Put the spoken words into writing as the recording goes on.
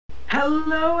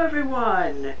Hello,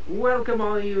 everyone! Welcome,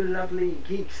 all you lovely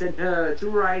geeks and nerds,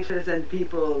 writers and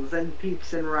peoples, and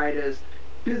peeps and writers,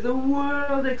 to the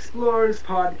World Explorers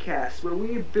podcast, where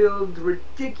we build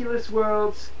ridiculous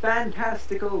worlds,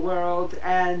 fantastical worlds,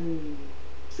 and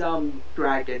some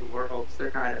dragon worlds. They're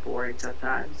kind of boring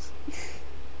sometimes.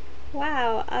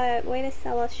 Wow, way to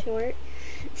sell us short.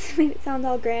 Made it sound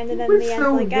all grand and then With the end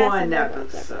the like one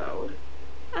episode.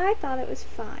 I thought it was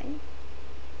fine.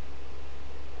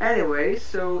 Anyway,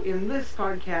 so in this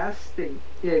podcast, in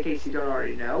case you don't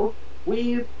already know,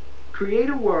 we create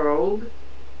a world,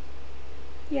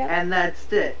 and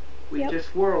that's it. We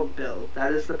just world build.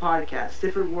 That is the podcast.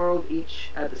 Different world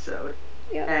each episode.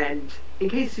 Yep. And in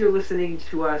case you're listening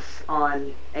to us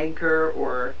on Anchor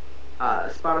or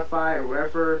Spotify or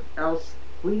wherever else,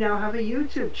 we now have a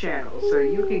YouTube channel, so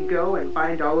you can go and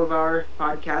find all of our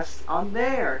podcasts on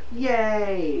there.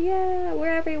 Yay! Yeah, we're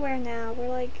everywhere now. We're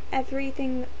like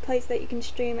everything place that you can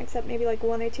stream except maybe like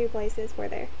one or two places we're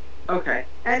there. Okay.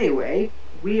 Anyway,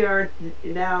 we are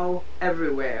now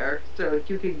everywhere, so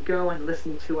you can go and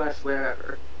listen to us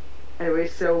wherever. Anyway,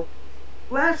 so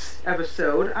last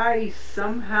episode, I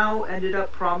somehow ended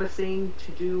up promising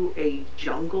to do a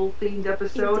jungle-themed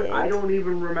episode. I don't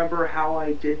even remember how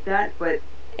I did that, but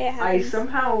I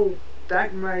somehow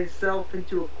backed myself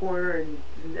into a corner and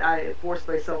I forced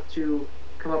myself to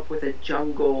come up with a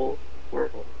jungle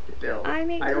world to build. I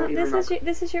mean,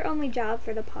 this is your only job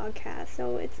for the podcast,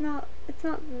 so it's not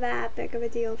that big of a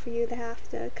deal for you to have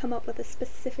to come up with a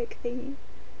specific theme.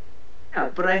 Yeah,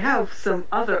 but I have some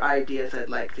other ideas I'd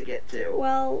like to get to.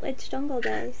 Well, it's Jungle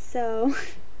Day, so...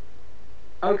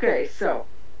 Okay, so...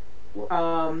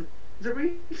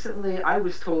 recently I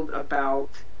was told about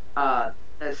a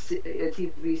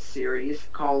TV series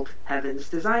called Heaven's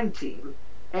Design Team.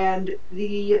 And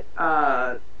the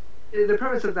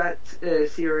premise of that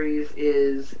series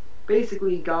is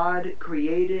basically God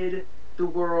created the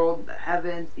world, the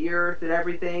heavens, the earth, and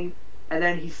everything, and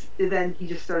then he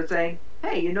just started saying,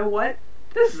 hey, you know what?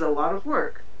 This is a lot of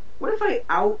work. What if I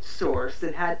outsourced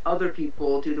and had other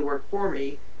people do the work for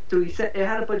me? So he said it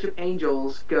had a bunch of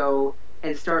angels go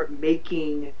and start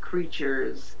making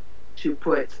creatures to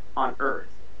put on Earth.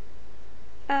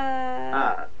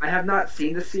 I have not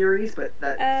seen the series, but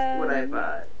that's what I've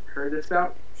heard it's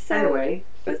about. So anyway,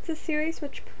 it's a series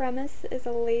which premise is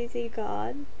a lazy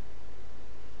god.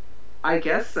 I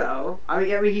guess so. I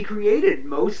mean, he created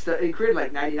he created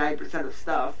like 99% of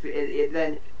stuff. Then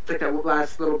it's like that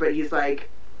last little bit. He's like,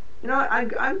 you know, I'm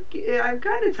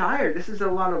kind of tired. This is a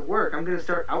lot of work. I'm gonna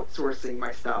start outsourcing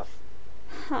my stuff.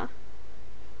 Huh.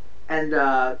 And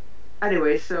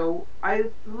anyway, so I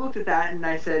looked at that and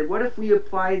I said, what if we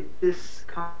applied this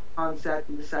concept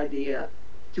and this idea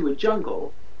to a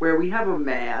jungle where we have a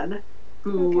man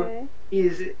who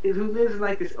lives in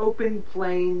like this open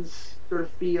plains sort of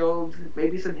field,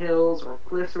 maybe some hills or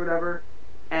cliffs or whatever,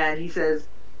 and he says,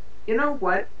 you know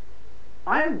what?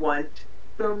 I want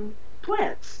some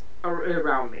plants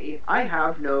around me. I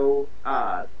have no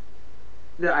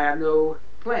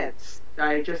plants.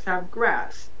 I just have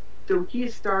grass. So he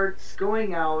starts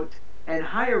going out and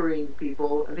hiring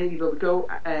people, and maybe they'll go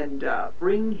and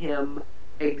bring him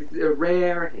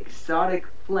rare, exotic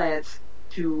plants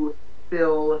to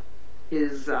fill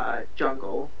his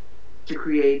jungle to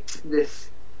create this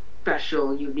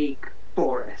special, unique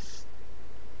forest.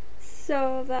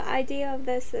 So the idea of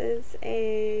this is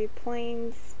a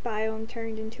plains biome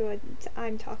turned into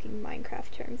I'm talking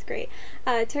Minecraft terms, great.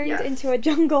 Turned into a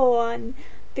jungle one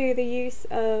through the use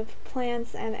of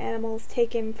plants and animals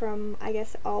taken from, I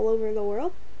guess, all over the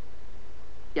world?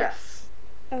 Yes.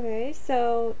 Okay,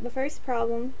 so the first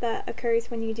problem that occurs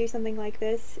when you do something like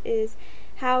this is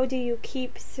how do you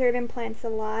keep certain plants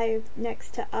alive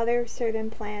next to other certain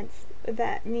plants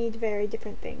that need very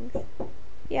different things?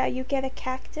 Yeah, you get a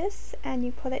cactus and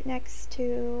you put it next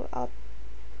to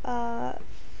I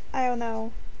don't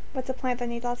know, what's a plant that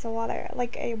needs lots of water,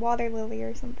 like a water lily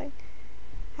or something.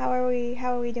 How are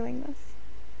we doing this?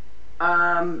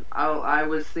 I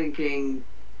was thinking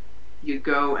you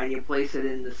go and you place it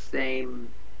in the same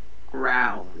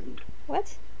ground.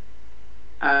 What?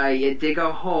 You dig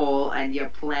a hole and you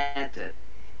plant it.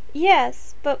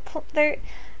 Yes, but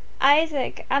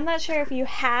Isaac, I'm not sure if you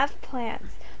have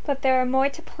plants, but there are more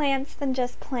to plants than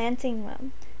just planting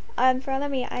them. In front of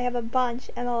me, I have a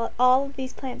bunch, and all of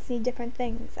these plants need different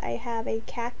things. I have a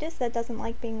cactus that doesn't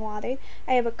like being watered.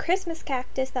 I have a Christmas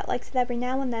cactus that likes it every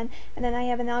now and then I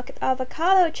have an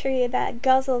avocado tree that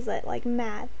guzzles it like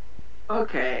mad.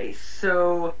 Okay,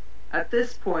 so at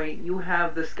this point, you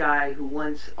have this guy who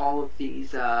wants all of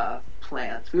these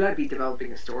plants. We might be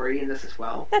developing a story in this as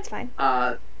well. That's fine.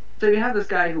 So you have this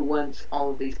guy who wants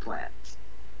all of these plants,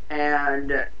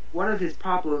 and one of his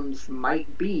problems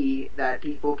might be that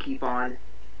people keep on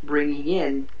bringing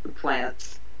in the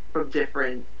plants from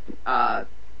different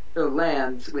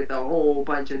lands with a whole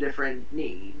bunch of different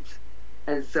needs,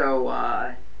 and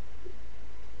so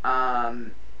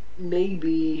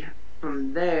maybe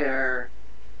from there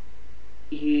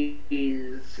he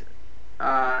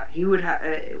would have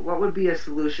what would be a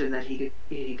solution that he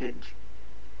could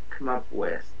come up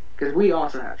with, because we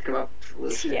also have to come up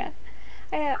with a solution. Yeah.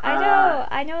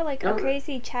 I know, like, a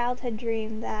crazy childhood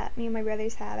dream that me and my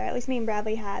brothers had, or at least me and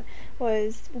Bradley had,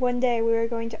 was one day we were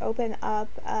going to open up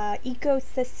a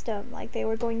ecosystem. Like, they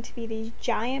were going to be these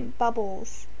giant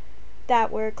bubbles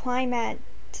that were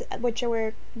which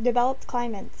were developed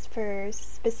climates for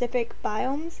specific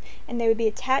biomes, and they would be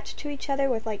attached to each other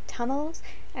with, like, tunnels,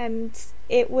 and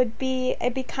it'd be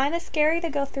kind of scary to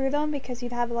go through them because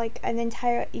you'd have, like, an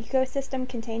entire ecosystem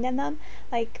contained in them.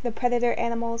 Like, the predator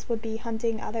animals would be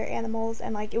hunting other animals,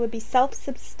 and, like, it would be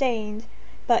self-sustained,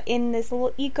 but in this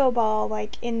little eco ball,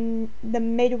 like, in the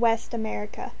Midwest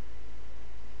America.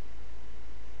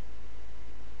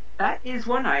 That is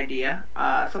one idea.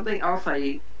 Something else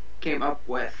I came up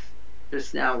with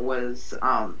just now was,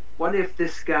 what if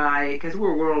this guy, because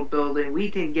we're world building, we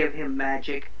can give him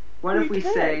magic. What if we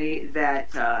say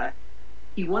that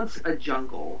he wants a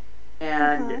jungle,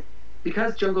 and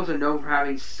because jungles are known for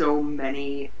having so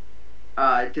many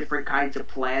different kinds of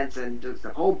plants and just a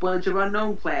whole bunch of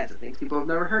unknown plants and things people have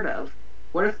never heard of,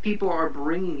 what if people are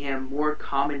bringing him more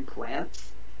common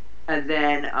plants, and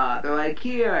then they're like,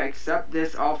 here, accept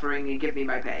this offering and give me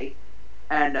my pay?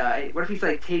 And what if he's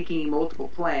like taking multiple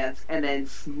plants and then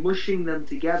smushing them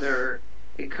together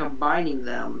and combining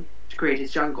them to create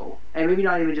his jungle? And maybe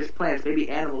not even just plants, maybe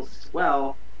animals as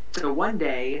well. So one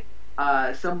day,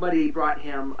 somebody brought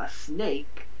him a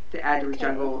snake to add to his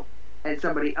jungle, and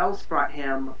somebody else brought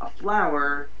him a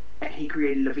flower, and he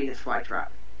created a Venus flytrap.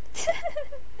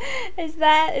 Is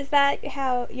that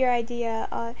how your idea?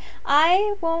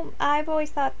 I've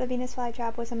always thought the Venus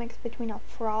flytrap was a mix between a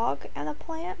frog and a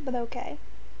plant, but okay.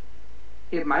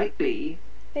 It might be.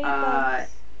 I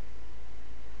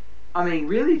mean,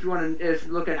 really, if you want to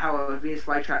look at how a Venus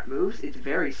flytrap moves, it's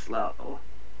very slow.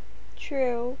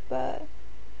 True, but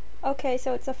okay.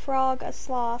 So it's a frog, a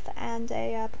sloth, and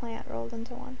a plant rolled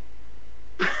into one.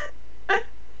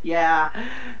 Yeah,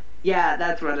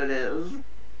 that's what it is.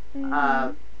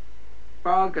 Mm-hmm.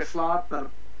 Frog, a sloth,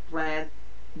 a plant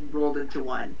rolled into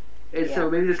one. And so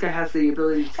maybe this guy has the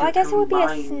ability to I guess combine... it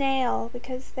would be a snail,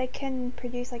 because they can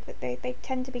produce, like, they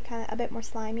tend to be kind of a bit more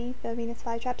slimy, the Venus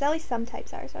flytraps. At least some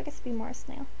types are, so I guess it'd be more a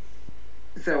snail.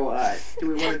 So, do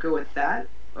we want to go with that,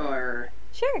 or...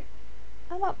 Sure.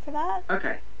 I'm up for that.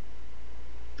 Okay.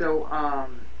 So,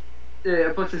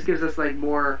 plus this gives us, like,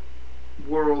 more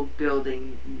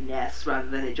world-building-ness rather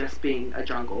than it just being a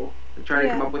jungle. I'm trying to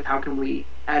come up with how can we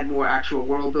add more actual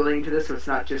world-building to this so it's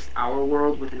not just our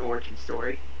world with an origin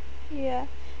story. Yeah.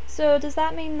 So does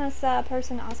that mean this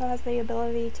person also has the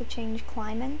ability to change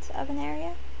climate of an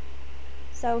area?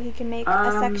 So he can make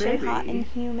a section hot and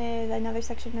humid, another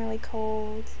section really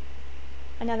cold,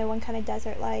 another one kind of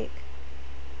desert-like.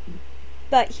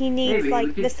 But he needs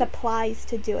the supplies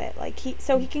to do it. Like he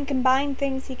can combine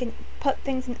things, he can put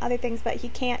things in other things, but he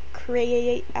can't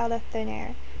create out of thin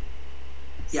air.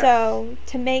 Yes. So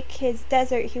to make his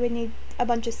desert, he would need a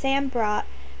bunch of sand brought,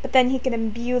 but then he can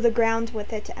imbue the ground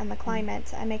with it and the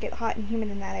climate and make it hot and humid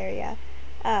in that area.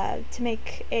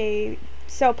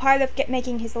 So part of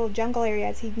making his little jungle area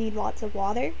is he'd need lots of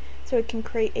water, so it can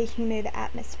create a humid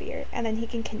atmosphere, and then he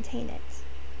can contain it.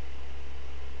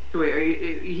 So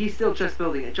wait, he's still just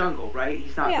building a jungle, right?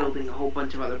 He's not building a whole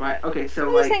bunch of other Okay, so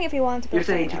I'm just saying if he wanted to build, you're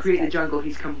saying to create the jungle,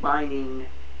 he's combining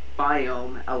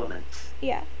biome elements.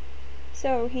 Yeah.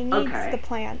 So he needs the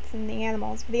plants and the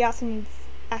animals, but he also needs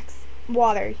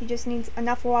water. He just needs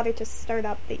enough water to start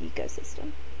up the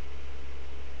ecosystem.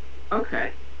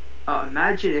 Okay.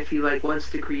 Imagine if he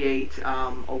wants to create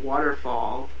a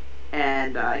waterfall,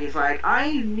 and he's like,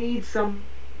 I need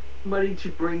somebody to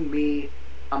bring me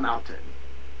a mountain.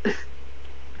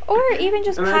 Or even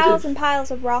just piles and piles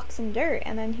of rocks and dirt,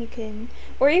 and then he can...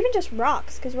 Or even just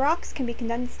rocks, because rocks can be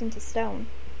condensed into stone.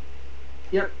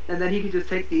 Yep, and then he can just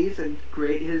take these and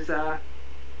create his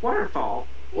waterfall.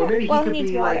 Or maybe he could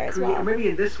be or maybe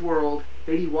in this world,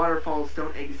 maybe waterfalls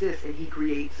don't exist, and he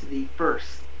creates the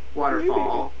first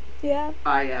waterfall. Yeah.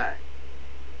 By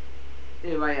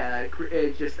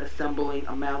just assembling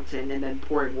a mountain and then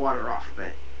pouring water off of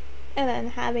it. And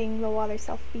then having the water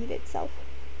self-feed itself.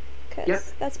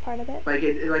 Because that's part of it. Like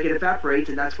it evaporates,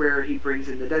 and that's where he brings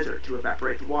in the desert to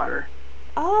evaporate the water.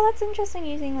 Oh, that's interesting,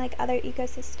 using like other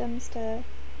ecosystems to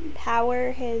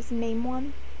power his main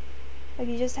one. Like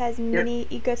he just has Yep. mini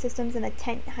ecosystems in a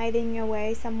tent hiding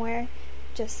away somewhere,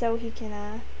 just so he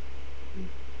can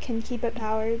keep it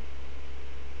powered.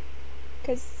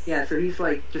 Cause Yeah, so he's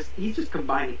like he's just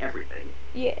combining everything.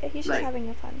 yeah, he's just Like, having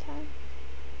a fun time.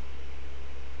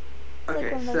 It's like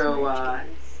okay, one of those so merge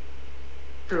games.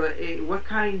 what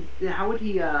kind? How would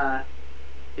he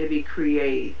maybe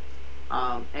create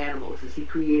animals? Is he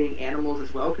creating animals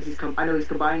as well? Because I know he's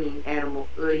combining animal.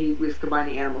 He was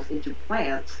combining animals into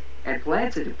plants and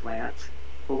plants into plants.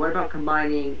 But what about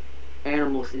combining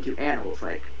animals into animals,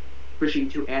 like pushing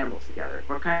two animals together?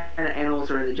 What kind of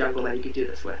animals are in the jungle that he could do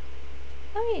this with?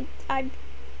 I mean,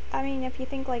 I mean, if you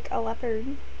think like a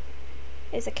leopard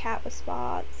is a cat with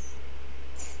spots,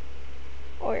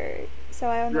 or so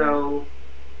I don't know. So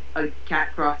a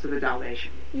cat crossed with a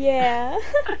Dalmatian. Yeah,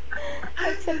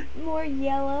 except more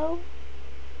yellow.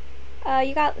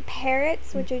 You got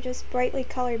parrots, which are just brightly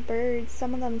colored birds.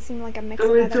 Some of them seem like a mix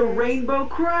So of it's a other birds. rainbow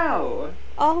crow.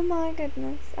 Oh my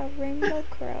goodness, a rainbow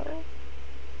crow.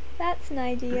 That's an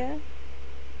idea.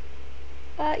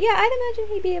 Yeah, I'd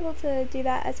imagine he'd be able to do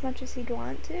that as much as he'd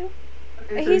want to.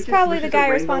 Okay, so He's probably the smushes a guy rainbow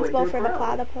responsible into a for the crow.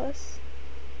 platypus.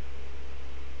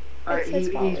 It's his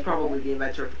fault He's we have probably it. the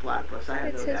inventor of the platypus. I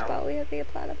have It's no his doubt. fault we have the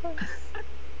platypus.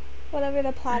 Whatever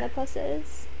the platypus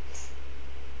is.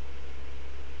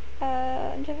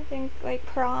 I'm trying to think, like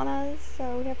piranhas.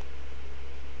 So we have,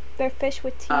 they're fish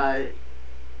with teeth.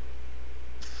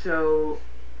 So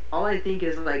all I think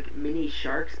is like mini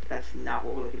sharks, but that's not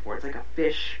what we're looking for. It's like a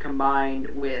fish combined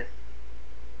with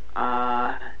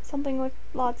Something with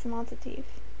lots and lots of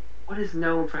teeth. what is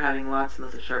known for having lots and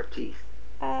lots of sharp teeth.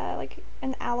 Like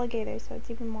an alligator, so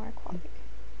it's even more aquatic.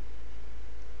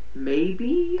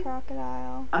 Maybe?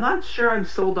 Crocodile. I'm not sure I'm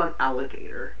sold on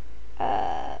alligator.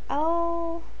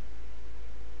 Oh,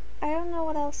 I don't know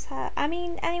what else. I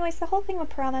mean, anyways, the whole thing with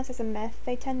piranhas is a myth.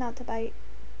 They tend not to bite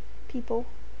people.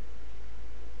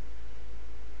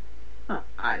 Huh,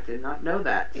 I did not know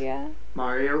that. Yeah.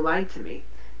 Mario lied to me.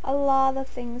 A lot of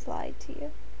things lied to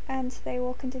you, and they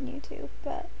will continue to,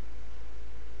 but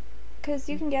because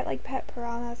you can get like pet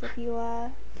piranhas if you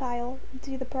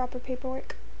do the proper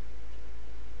paperwork.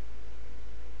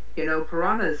 You know,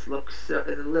 piranhas look so,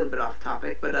 a little bit off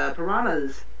topic, but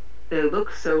piranhas, they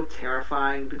look so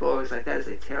terrifying. People always like that as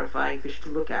a terrifying fish to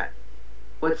look at.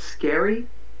 What's scary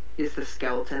is the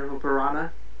skeleton of a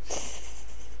piranha.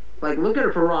 Like, look at a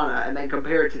piranha and then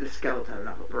compare it to the skeleton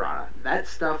of a piranha. That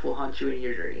stuff will haunt you in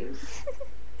your dreams.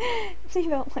 You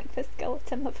don't like the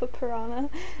skeleton of a piranha.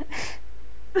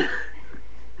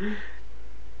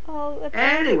 Oh, that's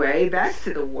Anyway, back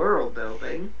to the world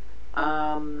building.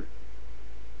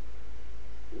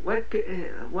 What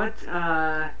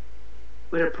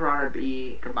would a piranha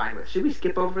be combined with? Should we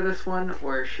skip over this one,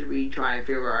 or should we try and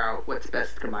figure out what's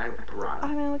best to combine with a piranha?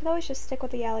 I mean, we could always just stick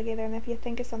with the alligator, and if you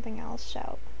think of something else,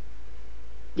 shout.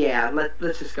 Yeah,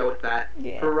 let's just go with that.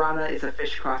 Yeah. Piranha is a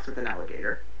fish crossed with an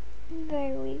alligator.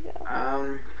 There we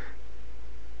go.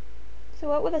 So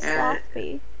what would a sloth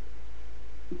be?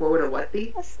 What would a what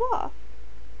be? A sloth.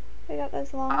 They got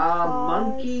those long A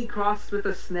claws. monkey crossed with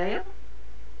a snail?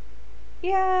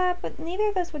 Yeah, but neither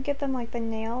of those would give them like the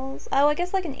nails. Oh, I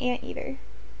guess like an anteater.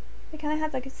 They kind of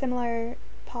have like a similar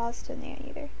paws to an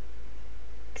anteater,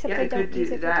 except Yeah, they it don't could use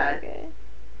do it for that. target.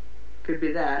 Could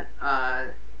be that.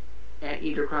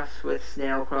 Anteater crossed with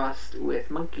snail crossed with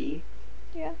monkey.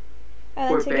 Yeah. And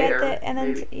then Or to bear, get the and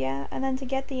then maybe. and then to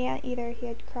get the anteater, he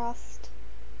had crossed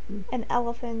an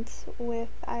elephant with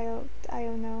I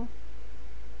don't know.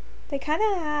 They kind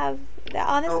of have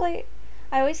honestly.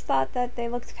 I always thought that they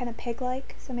looked kind of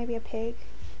pig-like, so maybe a pig,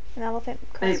 an elephant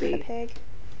crossed with a Maybe. pig.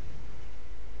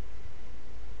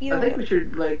 I think we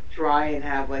should like try and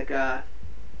have like a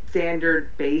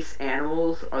standard base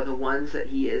animals are the ones that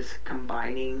he is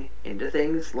combining into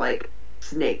things. Like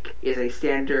snake is a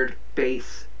standard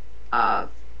base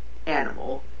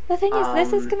animal. The thing is,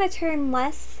 this is going to turn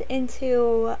less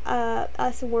into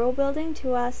us world building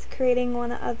to us creating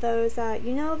one of those, those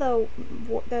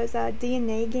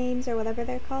DNA games or whatever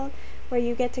they're called, where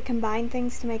you get to combine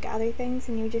things to make other things,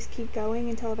 and you just keep going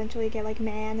until eventually you get like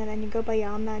man, and then you go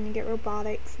beyond that and you get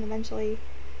robotics, and eventually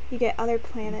you get other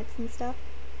planets and stuff.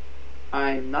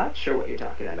 I'm not sure what you're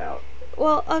talking about.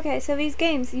 Well, okay, so these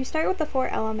games, you start with the 4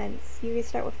 elements. You can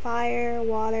start with fire,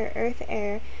 water, earth,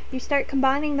 air. You start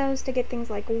combining those to get things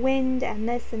like wind and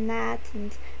this and that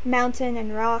and mountain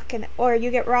and rock, or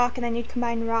you get rock and then you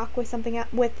combine rock with something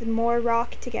with more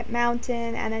rock to get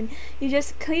mountain, and then you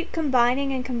just keep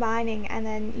combining and combining, and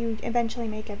then you eventually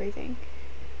make everything.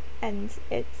 And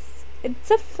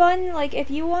it's a fun, like, if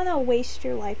you want to waste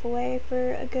your life away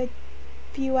for a good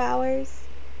few hours,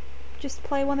 just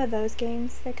play one of those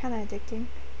games. They're kind of addicting.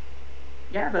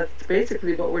 Yeah, that's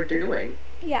basically what we're doing.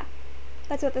 Yeah,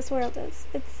 that's what this world is.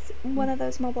 It's one of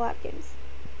those mobile app games.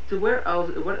 So where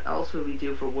else? What else would we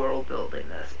do for world building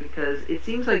this? Because it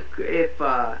seems like if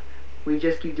we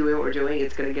just keep doing what we're doing,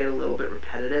 it's going to get a little bit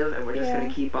repetitive, and we're just going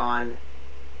to keep on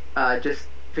just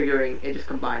figuring and just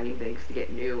combining things to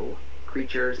get new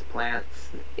creatures, plants.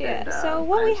 Yeah. And, so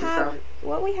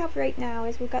what we have right now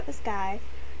is we've got this guy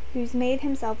who's made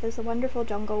himself this wonderful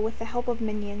jungle with the help of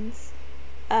minions.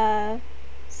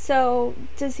 So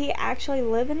does he actually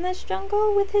live in this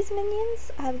jungle with his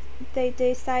minions? Have they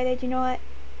decided, you know what?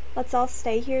 Let's all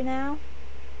stay here now.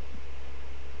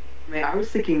 I mean, I was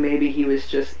thinking maybe he was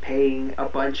just paying a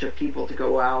bunch of people to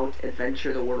go out,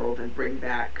 adventure the world, and bring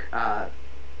back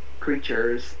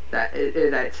creatures that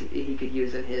he could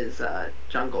use in his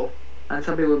jungle. And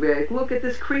some people would be like, "Look at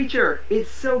this creature! It's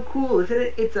so cool, isn't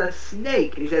it? It's a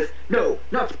snake!" And he says, "No,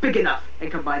 not big enough," and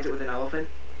combines it with an elephant.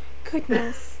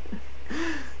 Goodness.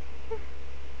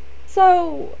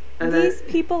 So, these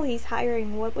people he's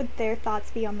hiring, what would their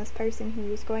thoughts be on this person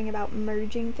who's going about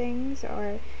merging things,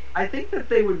 or... I think that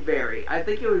they would vary. I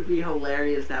think it would be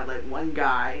hilarious to have, like, one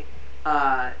guy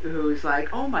who's like,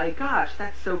 "Oh my gosh,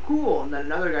 that's so cool," and then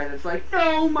another guy that's like,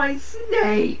 "No, my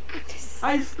snake!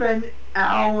 I spent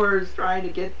hours trying to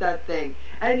get that thing,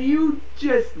 and you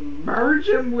just merge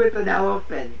him with an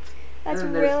elephant." That's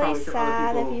really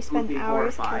sad if you spend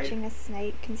hours catching a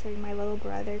snake, considering my little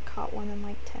brother caught one in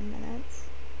like 10 minutes.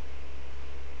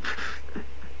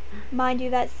 Mind you,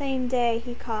 that same day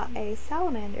he caught a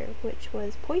salamander, which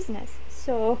was poisonous.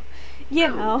 So, you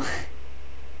know.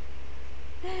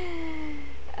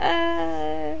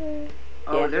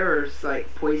 There's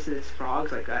like poisonous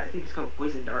frogs, like I think it's called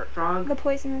poison dart frog. The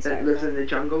poisonous that lives in the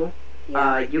jungle.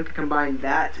 Yeah. You can combine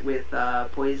that with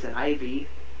poison ivy.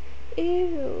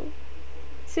 Ew.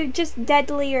 So just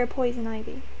deadly or poison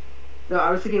ivy? No, I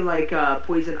was thinking like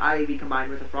poison ivy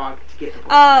combined with a frog to get the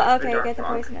poison get the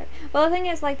poison dart. Well, the thing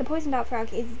is, like, the poison dart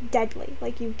frog is deadly.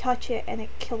 Like, you touch it and it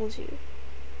kills you.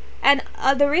 And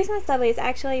the reason it's deadly is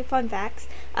actually, fun facts,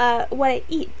 what it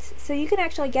eats. So you can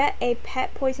actually get a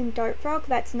pet poison dart frog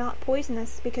that's not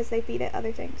poisonous because they feed it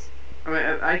other things.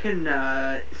 I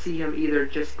can see him either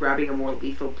just grabbing a more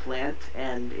lethal plant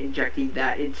and injecting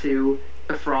that into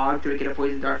the frog to make it a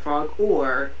poison dart frog,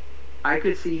 or I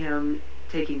could see him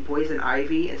taking poison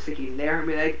ivy and sticking it there and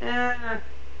be like,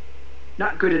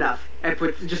 not good enough, and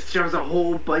just shoves a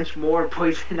whole bunch more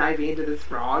poison ivy into this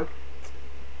frog.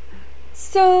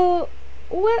 So,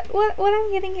 what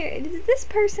I'm getting here, this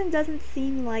person doesn't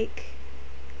seem like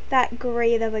that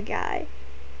great of a guy,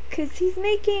 because he's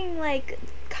making, like,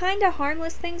 kind of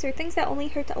harmless things, or things that only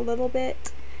hurt a little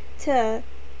bit, to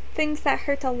things that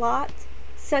hurt a lot,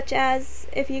 such as,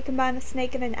 if you combine a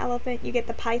snake and an elephant, you get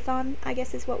the python, I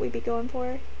guess is what we'd be going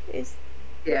for, is...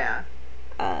 Yeah.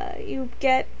 You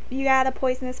add a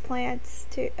poisonous plant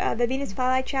to, the Venus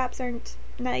flytraps aren't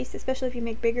nice, especially if you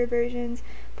make bigger versions.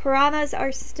 Piranhas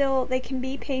are still, they can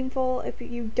be painful if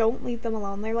you don't leave them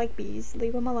alone. They're like bees.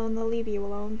 Leave them alone, they'll leave you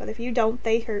alone. But if you don't,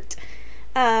 they hurt.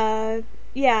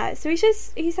 Yeah, so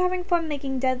he's having fun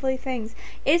making deadly things.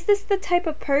 Is this the type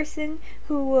of person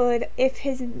who would, if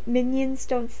his minions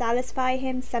don't satisfy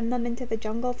him, send them into the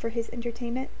jungle for his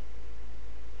entertainment?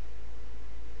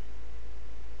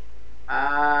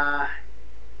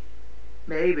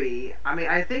 Maybe. I mean,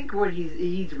 I think what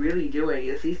he's really doing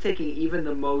is he's taking even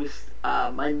the most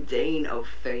mundane of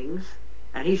things,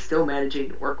 and he's still managing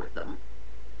to work with them.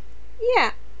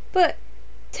 Yeah, but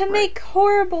to make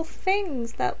horrible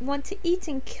things that want to eat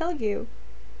and kill you.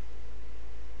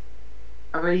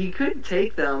 I mean, he could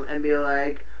take them and be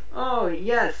like, "Oh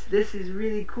yes, this is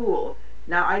really cool.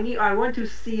 Now I want to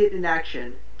see it in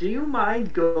action. Do you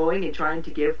mind going and trying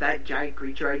to give that giant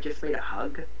creature I just made a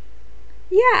hug?"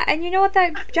 Yeah, and you know what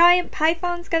that giant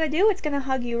python's gonna do? It's gonna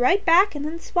hug you right back and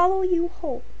then swallow you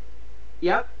whole.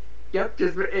 Yep.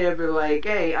 Just be like,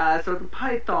 "Hey, so the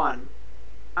python,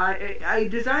 I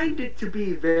designed it to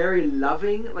be very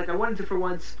loving. Like, I wanted to, for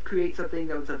once, create something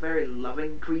that was a very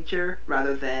loving creature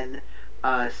rather than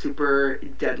a super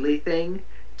deadly thing.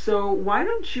 So why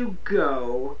don't you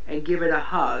go and give it a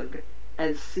hug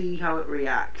and see how it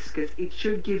reacts? Because it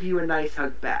should give you a nice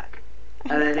hug back."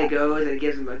 And then it goes and it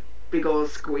gives him a big old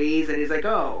squeeze, and he's like,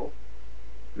 "Oh,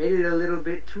 made it a little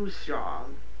bit too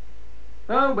strong.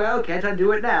 Oh well, can't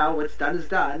undo it now. What's done is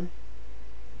done.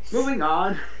 Moving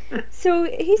on." So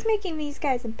he's making these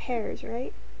guys in pairs,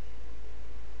 right?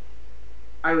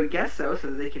 I would guess so that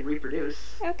they can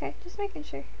reproduce. Okay, just making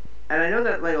sure. And I know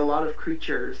that like a lot of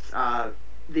creatures,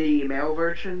 the male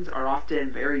versions are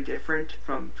often very different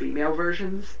from female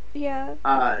versions. Yeah.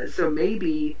 So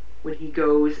maybe when he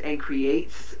goes and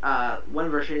creates one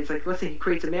version, it's like, let's say he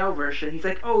creates a male version, he's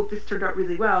like, oh, this turned out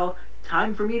really well,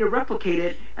 time for me to replicate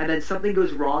it, and then something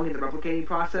goes wrong in the replicating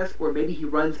process, or maybe he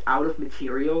runs out of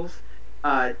materials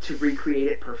to recreate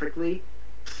it perfectly.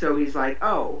 So he's like,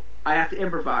 oh, I have to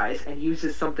improvise, and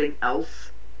uses something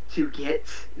else to get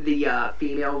the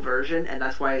female version, and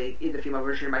that's why in the female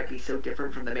version it might be so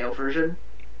different from the male version.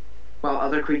 While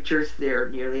other creatures, they're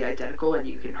nearly identical, and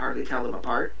you can hardly tell them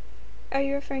apart. Are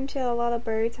you referring to a lot of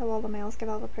birds, how all the males get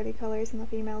all the pretty colors and the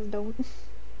females don't?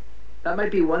 That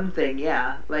might be one thing,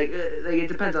 yeah. Like it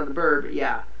depends on the bird, but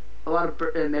yeah. A lot of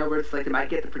male birds, like, they might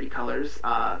get the pretty colors,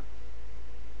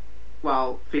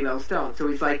 while females don't. So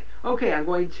he's like, okay, I'm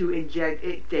going to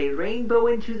inject a rainbow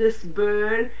into this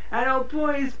bird, and oh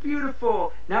boy, it's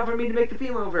beautiful! Now for me to make the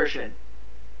female version.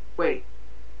 Wait,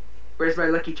 where's my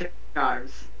Lucky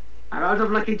Charms? I'm out of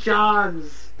Lucky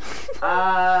Charms!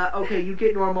 Okay, you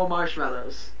get normal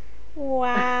marshmallows.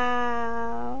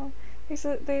 Wow.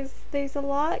 There's a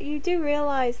lot. You do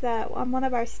realize that on one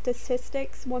of our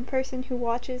statistics, one person who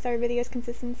watches our videos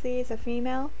consistently is a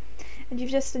female, and you've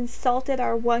just insulted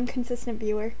our one consistent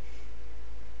viewer.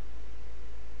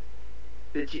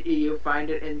 Did you find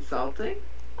it insulting?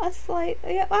 A slight,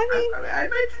 yeah. I mean, I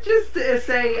meant to just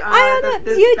say I don't that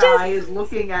know, this guy just is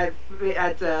looking at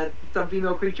some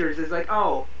female creatures. Is like,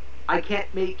 oh, I can't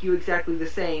make you exactly the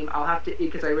same. I'll have to,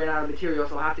 because I ran out of materials.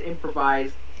 So I'll have to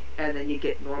improvise, and then you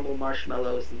get normal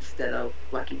marshmallows instead of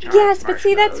Lucky Charms. yes, but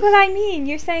see, that's what I mean.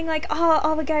 You're saying like, oh,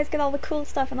 all the guys get all the cool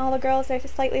stuff, and all the girls are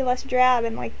just slightly less drab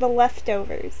and like the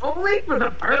leftovers. Only for the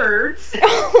birds.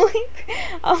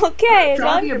 Okay. I'm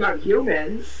talking about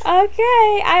humans.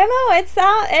 Okay, I don't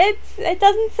know. It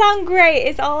doesn't sound great.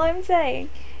 Is all I'm saying.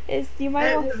 Is you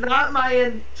might. That is not my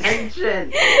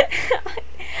intention.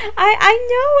 I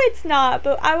know it's not,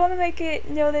 but I want to make it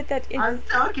know that it's. I'm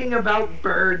talking about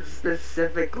birds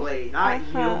specifically, not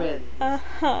humans.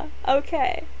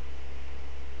 Okay.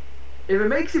 If it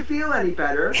makes you feel any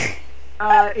better,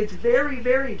 it's very,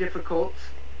 very difficult,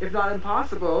 if not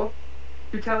impossible,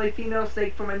 to tell a female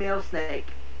snake from a male snake.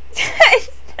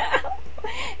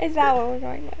 Is that what we're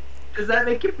going with? Does that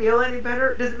make you feel any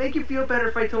better? Does it make you feel better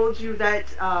if I told you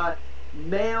that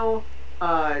male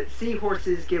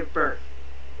seahorses give birth?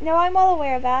 No, I'm well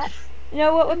aware of that.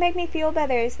 No, what would make me feel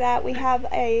better is that we have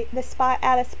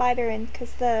add a spider in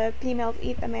because the females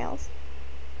eat the males.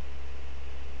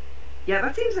 Yeah,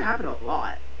 that seems to happen a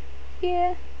lot.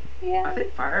 Yeah. I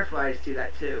think fireflies do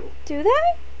that too. Do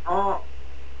they? Oh,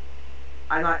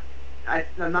 I'm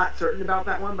not certain about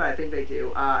that one, but I think they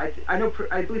do. I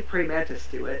believe praying mantis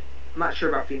do it. I'm not sure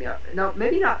about female. No,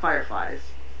 maybe not fireflies.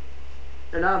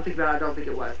 And now I'm thinking about it, I don't think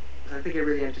it was. I think it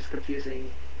really is just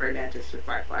confusing praying mantis with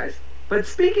fireflies. But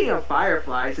speaking of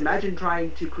fireflies, imagine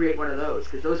trying to create one of those,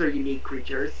 because those are unique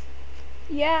creatures.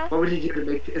 Yeah. What would you do to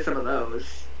make some of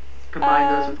those?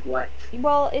 Combine those with what?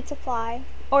 Well, it's a fly.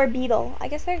 Or a beetle. I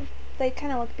guess they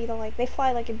kind of look beetle-like. They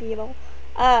fly like a beetle.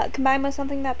 Combine with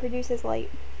something that produces light.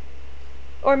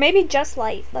 Or maybe just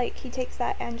light. Like, he takes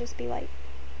that and just be light.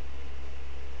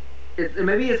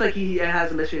 Maybe it's like he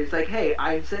has a mission. It's like, hey,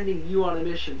 I'm sending you on a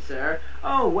mission, sir.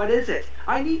 Oh, what is it?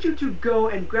 I need you to go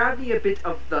and grab me a bit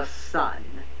of the sun.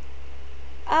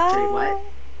 Say what?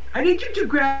 I need you to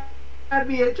grab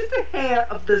me just a hair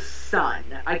of the sun.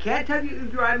 I can't tell you to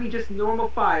grab me just normal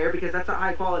fire because that's not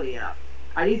high quality enough.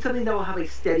 I need something that will have a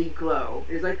steady glow.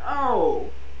 It's like,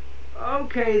 oh,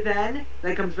 okay then.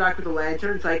 Then comes back with the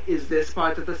lantern. It's like, is this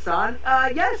part of the sun?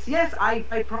 Yes,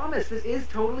 I promise. This is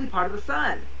totally part of the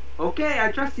sun. Okay,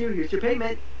 I trust you. Here's your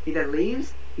payment. He then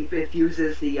leaves. He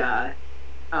infuses the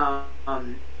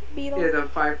beetle. The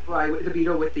firefly, the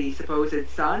beetle with the supposed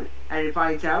sun, and he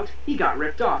finds out he got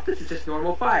ripped off. This is just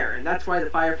normal fire, and that's why the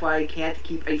firefly can't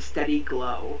keep a steady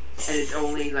glow, and it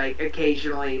only like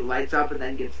occasionally lights up and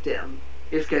then gets dim.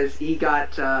 It's because he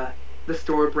got the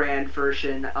store brand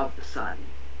version of the sun.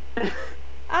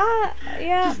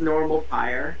 Yeah. Just normal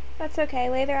fire. That's okay.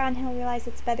 Later on, he'll realize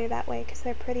it's better that way because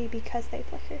they're pretty because they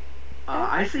flicker.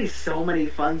 I see so many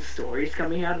fun stories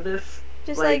coming out of this.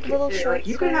 Just like little short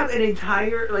you stories. could have an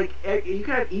entire you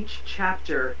could have each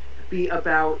chapter be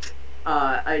about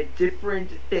a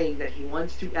different thing that he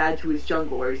wants to add to his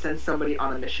jungle, where he sends somebody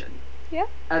on a mission. Yeah.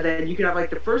 And then you could have like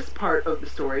the first part of the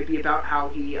story be about how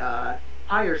he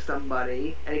hires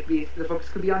somebody, and it could be, the focus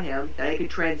could be on him. Then it could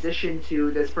transition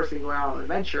to this person going on an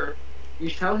adventure. You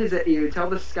tell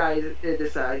this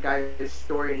guy's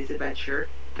story and his adventure.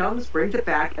 Comes, brings it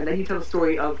back, and then you tell the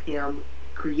story of him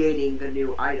creating the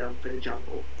new item for the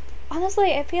jungle.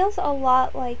 Honestly, it feels a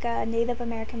lot like Native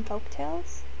American folk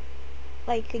tales.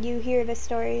 Like you hear the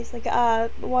stories. Like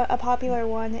a popular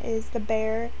one is the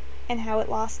bear and how it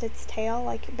lost its tail.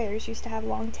 Like bears used to have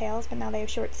long tails, but now they have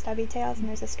short, stubby tails, and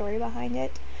there's a story behind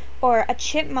it. Or a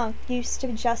chipmunk used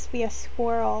to just be a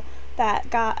squirrel that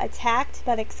got attacked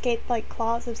but escaped like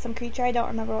claws of some creature. I don't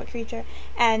remember what creature.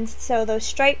 And so those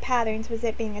stripe patterns was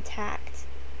it being attacked,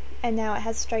 and now it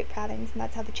has stripe patterns, and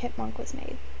that's how the chipmunk was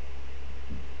made.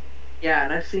 Yeah,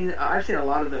 and I've seen a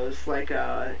lot of those, like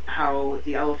how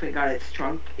the elephant got its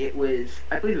trunk. It was,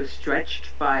 I believe, it was stretched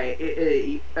by.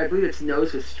 I believe its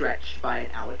nose was stretched by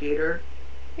an alligator.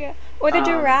 Yeah. Or the Um,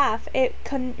 giraffe, it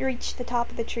couldn't reach the top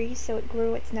of the tree, so it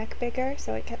grew its neck bigger,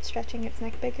 so it kept stretching its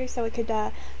neck bigger, so it could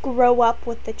grow up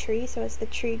with the tree, so as the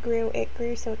tree grew, it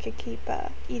grew, so it could keep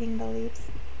eating the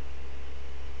leaves.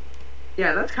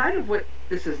 yeah, that's kind of what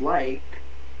this is like,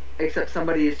 except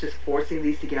somebody is just forcing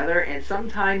these together, and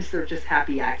sometimes they're just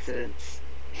happy accidents.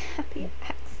 Happy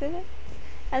accidents.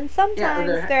 And Yeah,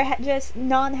 sometimes they're just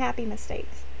non-happy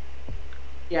mistakes.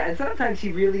 yeah, and sometimes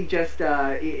he really just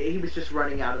he was just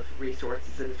running out of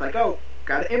resources, and it's like, oh,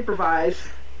 gotta improvise.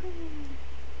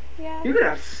 Yeah. You could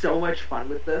have so much fun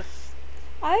with this.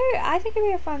 I think it'd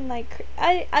be a fun, like,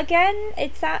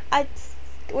 it's not,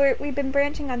 we've been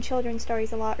branching on children's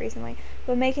stories a lot recently,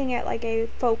 but making it like a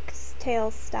folk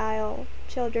tale style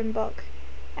children book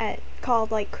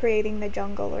called like Creating the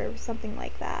Jungle or something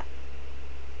like that.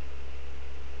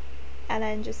 And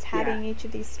then just having each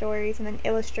of these stories and then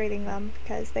illustrating them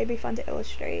because they'd be fun to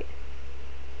illustrate.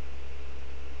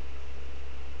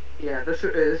 Yeah, this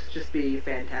would just be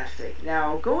fantastic.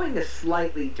 Now, going a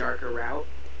slightly darker route,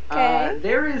 Okay.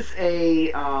 there is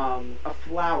a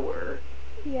flower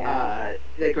Yeah.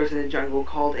 that grows in the jungle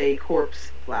called a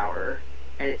corpse flower,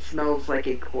 and it smells like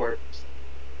a corpse.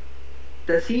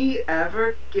 Does he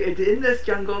ever in this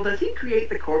jungle? Does he create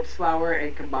the corpse flower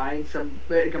and combine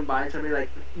somebody like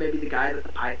maybe the guy that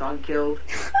the python killed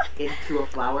into a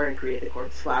flower and create the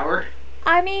corpse flower?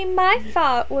 I mean, my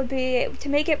thought would be to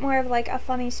make it more of like a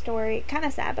funny story, kind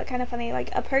of sad, but kind of funny. Like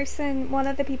a person, one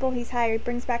of the people he's hired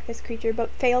brings back this creature, but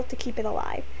failed to keep it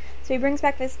alive. So he brings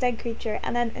back this dead creature,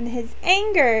 and then in his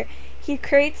anger, he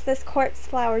creates this corpse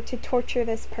flower to torture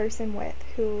this person with,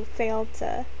 who failed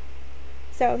to.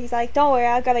 So he's like, "Don't worry,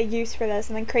 I've got a use for this,"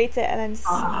 and then creates it, and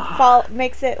then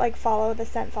makes it like follow the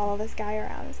scent, follow this guy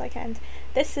around. It's like, and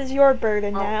this is your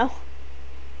burden now.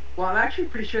 Well, I'm actually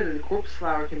pretty sure that the corpse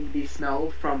flower can be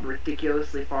smelled from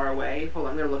ridiculously far away. Hold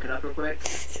on, I'm gonna look it up real quick.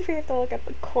 So we have to look up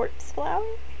the corpse flower.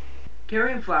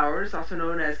 Carrion flowers, also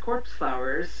known as corpse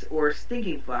flowers or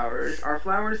stinking flowers, are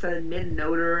flowers that emit an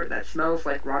odor that smells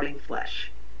like rotting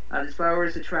flesh. These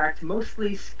flowers attract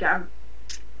mostly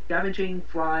scavenging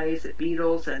flies,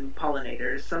 beetles, and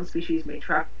pollinators. Some species may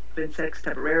trap insects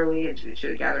temporarily and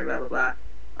should gather, blah blah blah.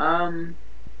 I'm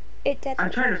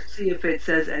trying to see if it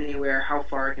says anywhere how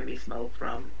far it can be smelled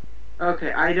from.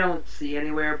 Okay, I don't see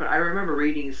anywhere, but I remember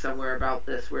reading somewhere about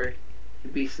this where it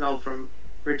can be smelled from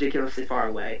ridiculously far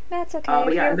away. That's okay. But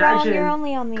If yeah, you're wrong, imagine you're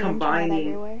only on the internet combining-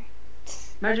 everywhere.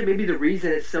 Imagine maybe the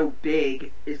reason it's so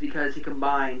big is because he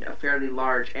combined a fairly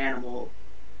large animal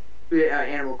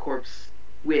corpse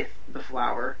with the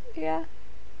flower. Yeah.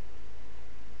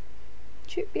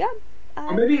 Yeah.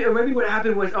 Or maybe what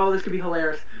happened was, oh, this could be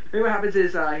hilarious. Maybe what happens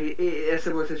is a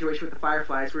similar situation with the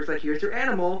fireflies, where it's like, here's your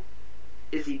animal.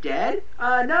 Is he dead?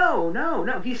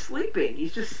 No. He's sleeping.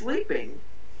 He's just sleeping.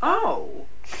 Oh,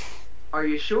 are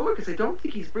you sure? Because I don't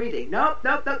think he's breathing. Nope.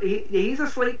 He's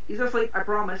asleep. He's asleep. I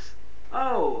promise.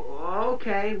 Oh,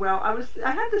 okay. Well,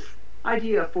 I had this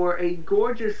idea for a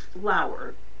gorgeous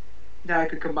flower that I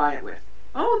could combine it with.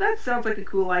 Oh, that sounds like a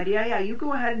cool idea. Yeah, you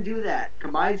go ahead and do that.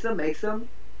 Combines them, makes them.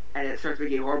 And it starts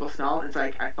making a horrible smell. And it's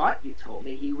like, I thought you told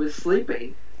me he was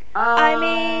sleeping. I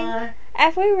mean,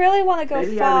 if we really want to go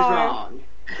maybe far, I was wrong.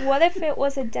 What if it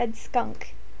was a dead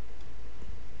skunk?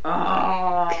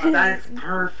 Oh, that's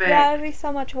perfect. That would be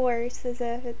so much worse as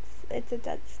if it's a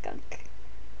dead skunk.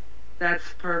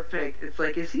 That's perfect. It's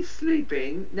like, is he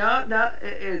sleeping? No.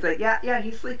 It's like, yeah,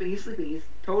 he's sleeping. He's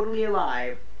totally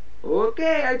alive.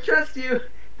 Okay, I trust you.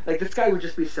 Like, this guy would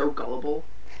just be so gullible.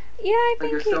 Yeah, I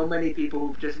think there's so many people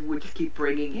who would just keep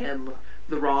bringing him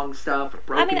the wrong stuff,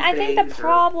 broken I think the things,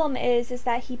 problem is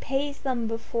that he pays them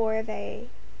before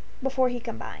he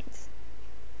combines.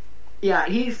 Yeah,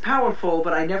 he's powerful,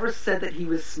 but I never said that he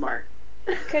was smart.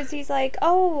 Because he's like,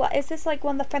 oh, is this like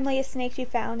one of the friendliest snakes you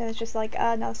found? And it's just like,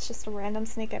 no, it's just a random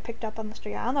snake I picked up on the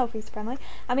street. I don't know if he's friendly.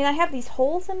 I mean, I have these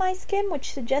holes in my skin,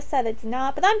 which suggest that it's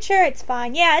not, but I'm sure it's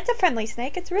fine. Yeah, it's a friendly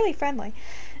snake. It's really friendly.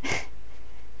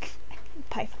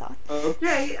 Python.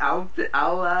 Okay,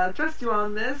 I'll trust you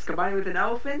on this. Combine with an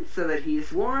elephant so that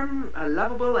he's warm,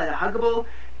 lovable, and huggable.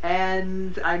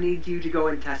 And I need you to go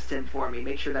and test him for me.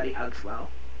 Make sure that he hugs well.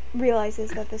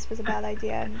 Realizes that this was a bad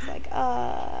idea and it's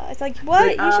like, what?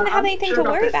 Like, you shouldn't have I'm anything sure to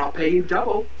about worry this. about. I'll pay you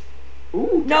double.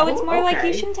 Ooh, No, double? it's more like you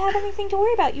Okay. shouldn't have anything to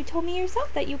worry about. You told me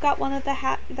yourself that you got one of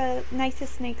the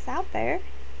nicest snakes out there.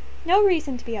 No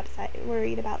reason to be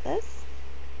worried about this.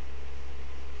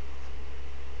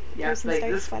 Yeah, Person like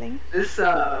starts sweating. this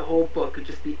whole book could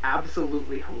just be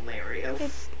absolutely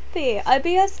hilarious. It'd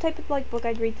be a type of like book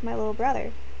I'd read to my little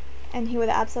brother, and he would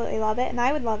absolutely love it, and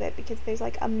I would love it because there's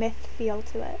like a myth feel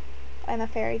to it, and a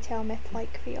fairy tale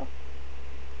myth-like feel.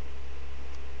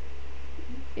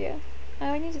 Yeah,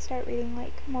 I need to start reading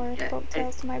like more folk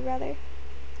tales to my brother.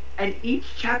 And each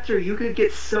chapter you could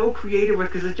get so creative with,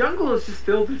 because the jungle is just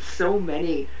filled with so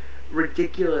many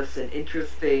ridiculous and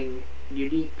interesting,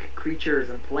 unique creatures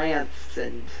and plants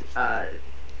and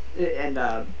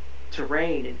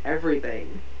terrain and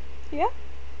everything. Yeah.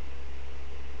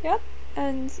 Yep.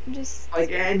 And just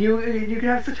like, and you can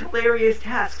have such hilarious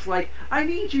tasks like, I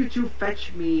need you to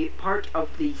fetch me part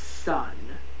of the sun.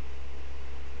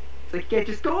 It's like, yeah,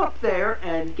 just go up there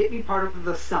and get me part of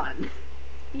the sun.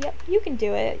 Yep, you can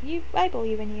do it. I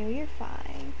believe in you. You're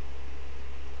fine.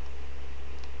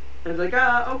 And it's like,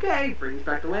 okay. Brings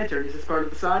back the lantern. Is this part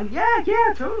of the sun? Yeah,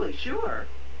 totally, sure.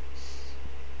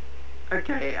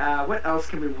 Okay, what else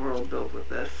can we world build with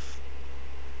this?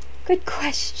 Good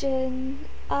question.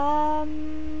 I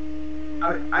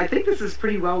think this is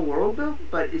pretty well world built,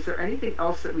 but is there anything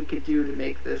else that we could do to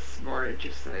make this more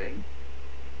interesting?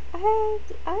 I'm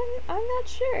not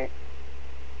sure.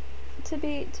 To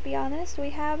be honest, we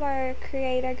have our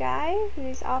creator guy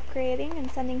who's off creating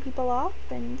and sending people off,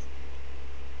 and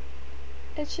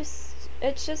it's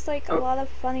just like a lot of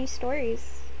funny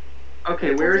stories.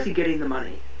 Okay, where is he getting the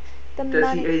money?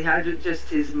 Does he have just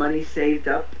his money saved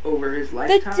up over his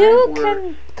lifetime? The dude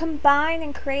can combine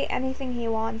and create anything he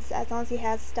wants as long as he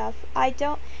has stuff.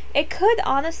 It could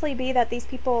honestly be that these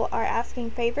people are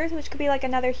asking favors, which could be like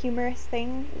another humorous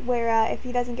thing where if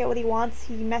he doesn't get what he wants,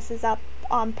 he messes up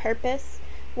on purpose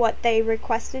what they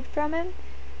requested from him.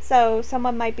 So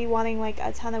someone might be wanting like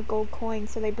a ton of gold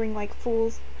coins, so they bring like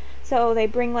So they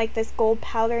bring like this gold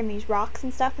powder and these rocks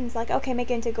and stuff, and it's like, okay, make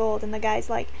it into gold. And the guy's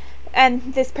like,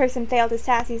 and this person failed his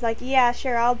task. He's like, yeah,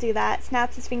 sure, I'll do that.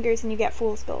 Snaps his fingers and you get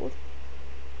fool's gold.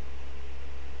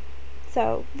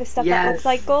 So the stuff that looks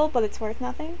like gold, but it's worth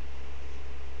nothing.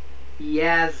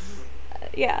 Yes.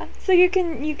 Yeah. So you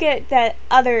get that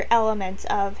other element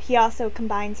of he also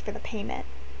combines for the payment,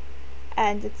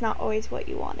 and it's not always what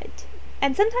you wanted.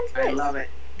 And sometimes it is. I love it.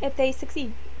 If they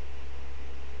succeed.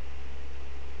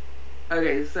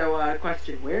 Okay, so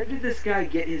question: where did this guy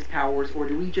get his powers, or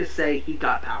do we just say he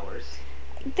got powers?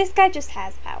 This guy just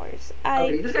has powers.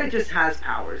 Okay, this guy just has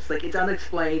powers. Like, it's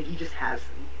unexplained. He just has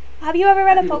them. Have you ever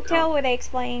read a folktale where they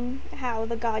explain how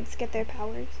the gods get their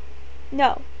powers?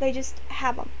 No, they just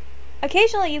have them.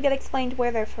 Occasionally, you get explained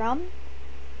where they're from,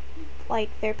 like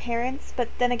their parents. But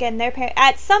then again,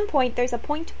 at some point, there's a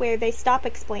point where they stop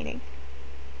explaining,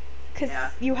 because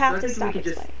you have to stop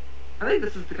explaining. I think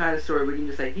this is the kind of story we can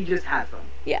just say, he just has them.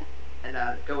 Yeah. And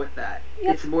go with that.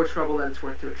 Yep. It's more trouble than it's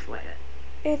worth to explain it.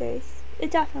 It is. It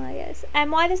definitely is.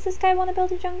 And why does this guy want to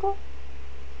build a jungle?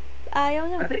 I don't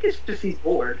know. I think it's just he's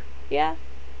bored. Yeah.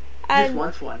 He just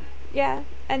wants one. Yeah.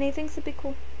 And he thinks it'd be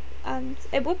cool.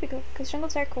 It would be cool, because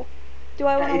jungles are cool. Do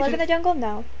I want to live in a jungle?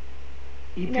 No.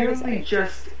 He purely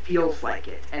just feels like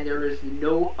it, and there is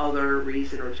no other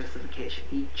reason or justification.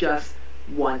 He just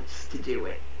wants to do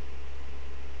it.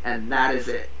 And that is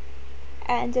it.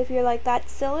 And if you're like,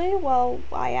 that's silly, well,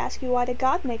 I ask you, why did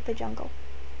God make the jungle?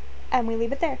 And we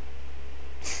leave it there.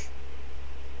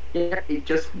 Yeah, he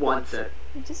just wants it.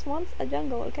 He just wants a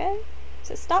jungle, okay?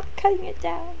 So stop cutting it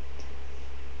down.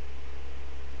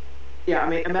 Yeah, I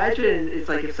mean, imagine it's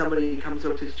like if somebody comes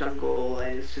over to this jungle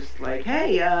and it's just like,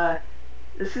 hey,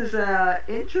 this is a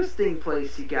interesting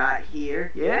place you got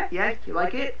here. Yeah, you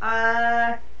like it?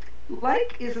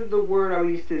 Like isn't the word I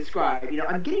would use to describe. You know,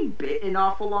 I'm getting bit an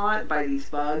awful lot by these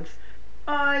bugs.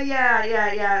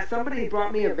 Yeah. Somebody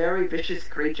brought me a very vicious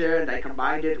creature, and I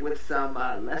combined it with some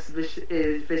less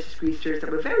vicious creatures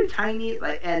that were very tiny,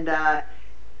 and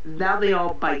now they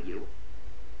all bite you.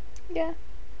 Yeah.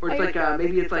 Or it's like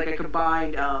maybe it's like I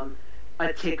combined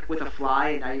a tick with a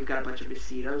fly, and now you've got a bunch of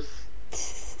mosquitoes.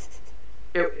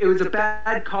 It was a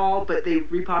bad call, but they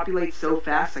repopulate so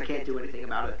fast I can't do anything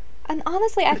about it. And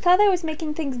honestly, I thought I was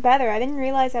making things better. I didn't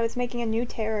realize I was making a new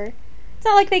terror. It's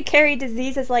not like they carry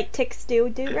diseases like ticks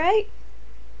do, right?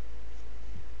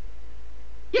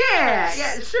 Yeah,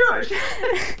 sure.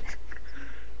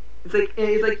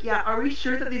 It's like, yeah. Are we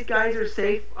sure that these guys are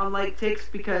safe on like ticks?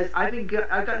 Because I've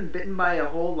gotten bitten by a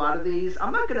whole lot of these.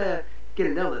 I'm not gonna get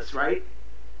an illness, right?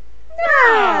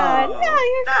 No, No,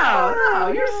 you're no,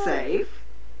 fine. you're safe.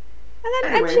 And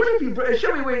then Anyway, what have you?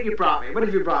 Show me what you brought me. What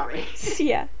have you brought me?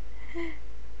 yeah.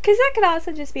 Because that could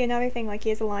also just be another thing, like he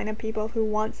has a line of people who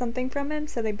want something from him,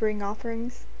 so they bring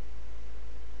offerings.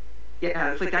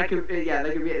 Yeah, it's like that could. Yeah,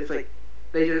 that could be. It's like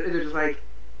they're just like,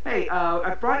 hey,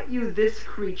 I brought you this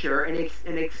creature, and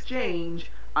in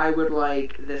exchange, I would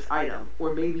like this item,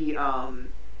 or maybe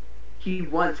he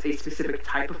wants a specific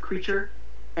type of creature,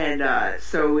 and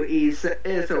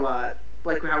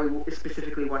like how we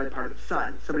specifically wanted part of the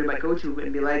sun. Somebody might go to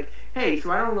and be like, hey,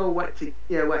 so I don't know what to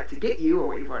get you or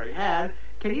what you've already had.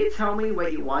 Can you tell me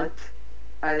what you want?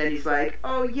 And then he's like,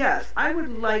 oh yes, I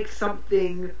would like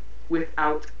something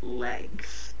without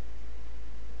legs.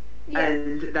 Yeah.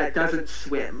 And that doesn't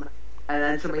swim. And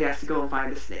then somebody has to go and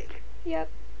find a snake. Yep.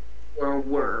 Or a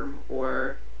worm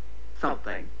or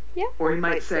something. Yeah. Or he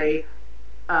might say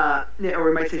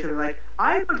something like,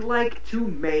 I would like to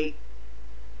make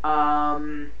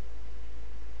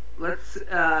let's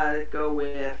go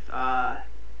with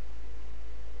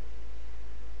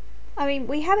I mean,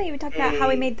 we haven't even talked about how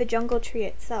we made the jungle tree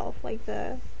itself, like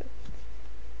the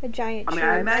giant tree. I mean,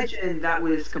 I imagine that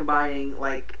was combining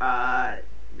like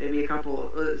maybe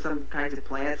some kinds of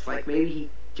plants. Like maybe he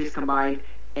just combined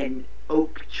an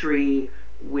oak tree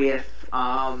with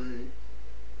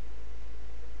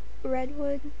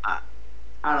redwood.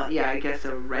 I guess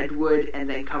a redwood, and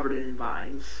then covered it in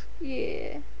vines.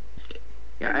 Yeah.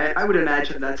 Yeah, I would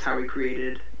imagine that's how he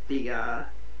created the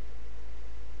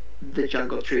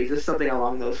jungle trees. It's something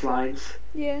along those lines.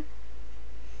 Yeah.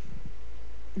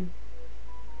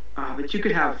 But you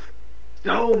could have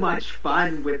so much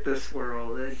fun with this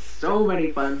world, and so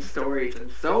many fun stories,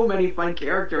 and so many fun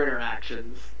character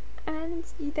interactions. And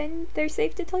then they're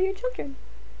safe to tell your children.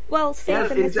 Well, safe.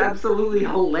 Yes, it's absolutely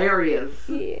hilarious.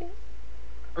 Yeah.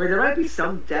 I mean, there might be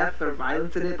some death or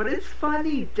violence in it, but it's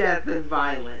funny death and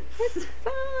violence. It's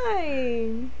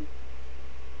fine.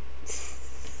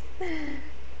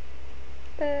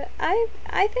 But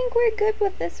I think we're good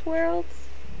with this world.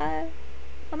 I'm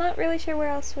not really sure where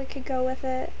else we could go with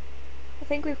it. I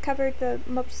think we've covered the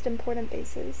most important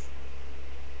bases.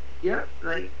 Yeah,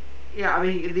 I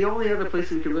mean, the only other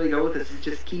place we could really go with this is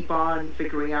just keep on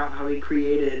figuring out how he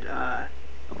created a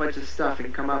bunch of stuff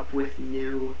and come up with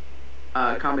new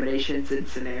combinations and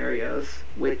scenarios,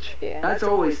 which that's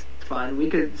always fun. We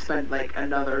could spend like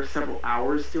another several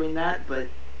hours doing that, but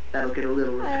that'll get a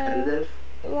little repetitive.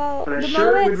 Well, but I'm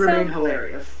sure it would remain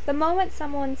hilarious. The moment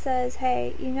someone says,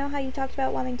 hey, you know how you talked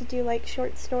about wanting to do like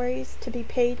short stories to be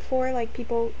paid for, like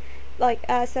people, like,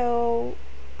 our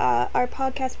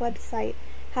podcast website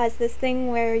has this thing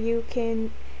where you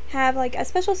can have like a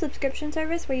special subscription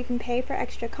service where you can pay for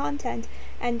extra content,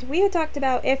 and we had talked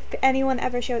about if anyone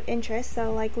ever showed interest,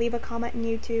 so like leave a comment on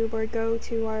YouTube or go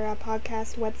to our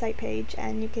podcast website page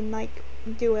and you can like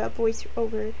do a voice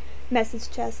over message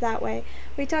to us that way.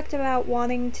 We talked about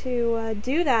wanting to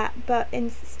do that, but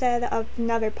instead of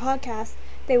another podcast,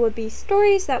 they would be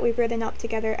stories that we've written up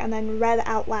together and then read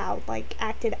out loud, like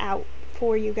acted out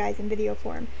for you guys in video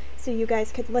form, so you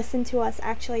guys could listen to us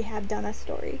actually have done a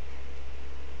story.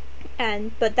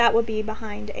 But that would be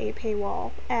behind a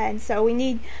paywall, and so we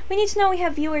need to know we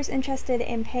have viewers interested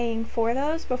in paying for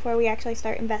those before we actually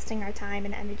start investing our time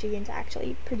and energy into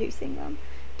actually producing them.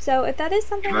 So if that is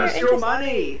something you're interested in,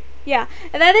 money. Yeah,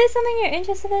 if that is something you're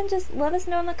interested in, just let us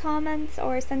know in the comments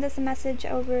or send us a message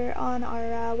over on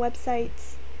our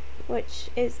website,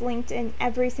 which is linked in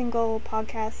every single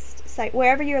podcast site.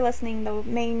 Wherever you're listening, the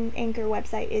main Anchor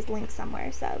website is linked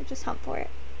somewhere, so just hunt for it.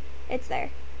 It's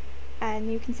there.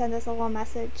 And you can send us a little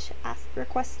message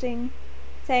requesting,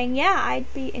 saying, yeah,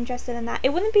 I'd be interested in that.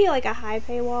 It wouldn't be like a high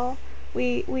paywall.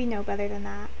 We know better than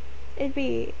that. It'd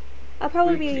be...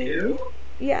 We do?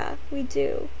 Yeah, we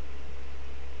do.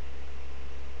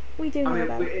 We do know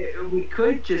better. We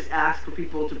could just ask for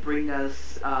people to bring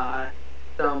us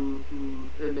some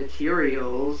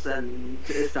materials and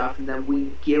stuff, and then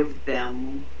we give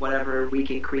them whatever we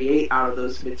can create out of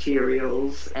those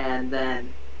materials, and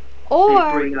then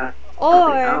they bring us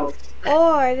something else.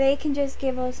 Or they can just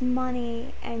give us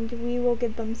money and we will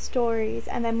give them stories,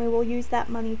 and then we will use that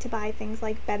money to buy things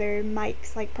like better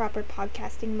mics, like proper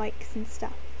podcasting mics and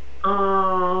stuff.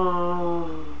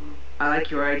 Oh, I like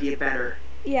your idea better.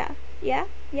 Yeah.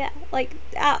 Like,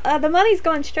 the money's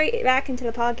going straight back into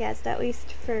the podcast, at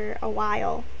least for a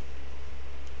while.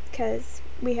 Because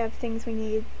we have things we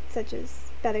need, such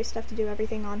as better stuff to do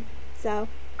everything on. So.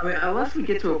 I mean, unless we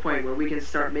get to a point where we can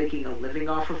start making a living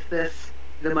off of this,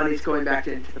 the money's going back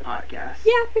into the podcast.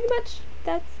 Yeah, pretty much.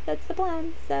 That's the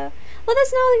plan. So let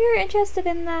us know if you're interested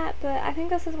in that. But I think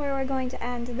this is where we're going to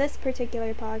end this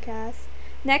particular podcast.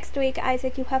 Next week,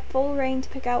 Isaac, you have full reign to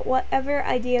pick out whatever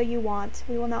idea you want.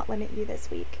 We will not limit you this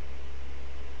week.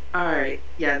 Alright,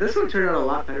 yeah, this one turned out a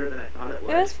lot better than I thought it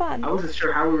was. It was fun. I wasn't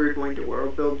sure how we were going to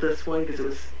world build this one because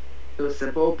it was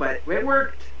simple, but it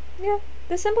worked. Yeah,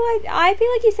 the simple I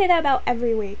feel like you say that about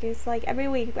every week. It's like every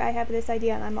week I have this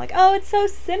idea and I'm like, oh, it's so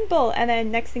simple, and then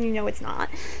next thing you know, it's not.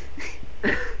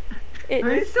 I mean,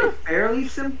 it's still fairly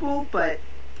simple, but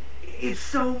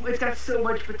it's got so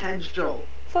much potential.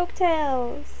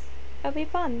 Folktales. It'll be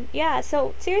fun. Yeah,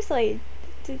 so seriously,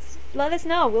 let us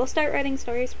know. We'll start writing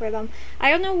stories for them.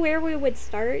 I don't know where we would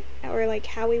start or like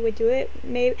how we would do it.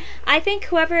 Maybe I think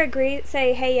whoever agrees,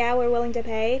 say, hey, yeah, we're willing to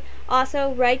pay.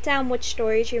 Also, write down which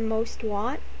stories you most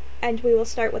want, and we will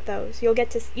start with those. You'll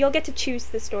get to choose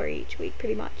the story each week,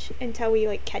 pretty much, until we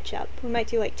like catch up. We might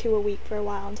do like 2 a week for a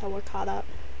while until we're caught up.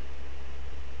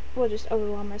 We'll just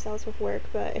overwhelm ourselves with work,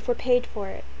 but if we're paid for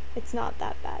it, it's not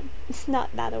that bad. It's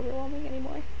not that overwhelming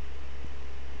anymore.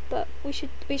 But we should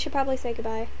probably say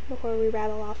goodbye before we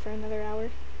rattle off for another hour.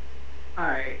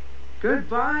 Alright.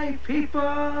 Goodbye, people!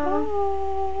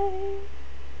 Bye!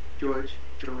 George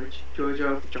of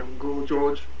the jungle,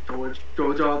 George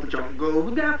of the jungle,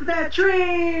 look out for that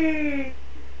tree!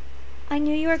 I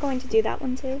knew you were going to do that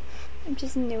one too. I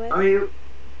just knew it. I mean,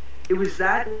 it was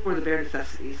that or the bare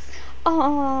necessities.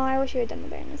 Oh, I wish you had done the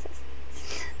bare necessities.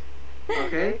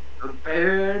 Okay, the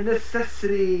bare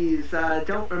necessities. I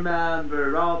don't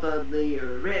remember all the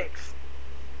lyrics.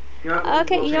 You know what,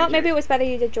 okay, you know what? Maybe it was better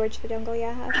you did George the Jungle.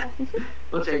 Yeah. Okay.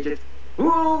 We'll change it.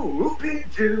 Ooh,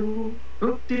 whoop-de-doo,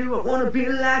 whoop-de-doo, I wanna be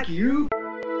like you.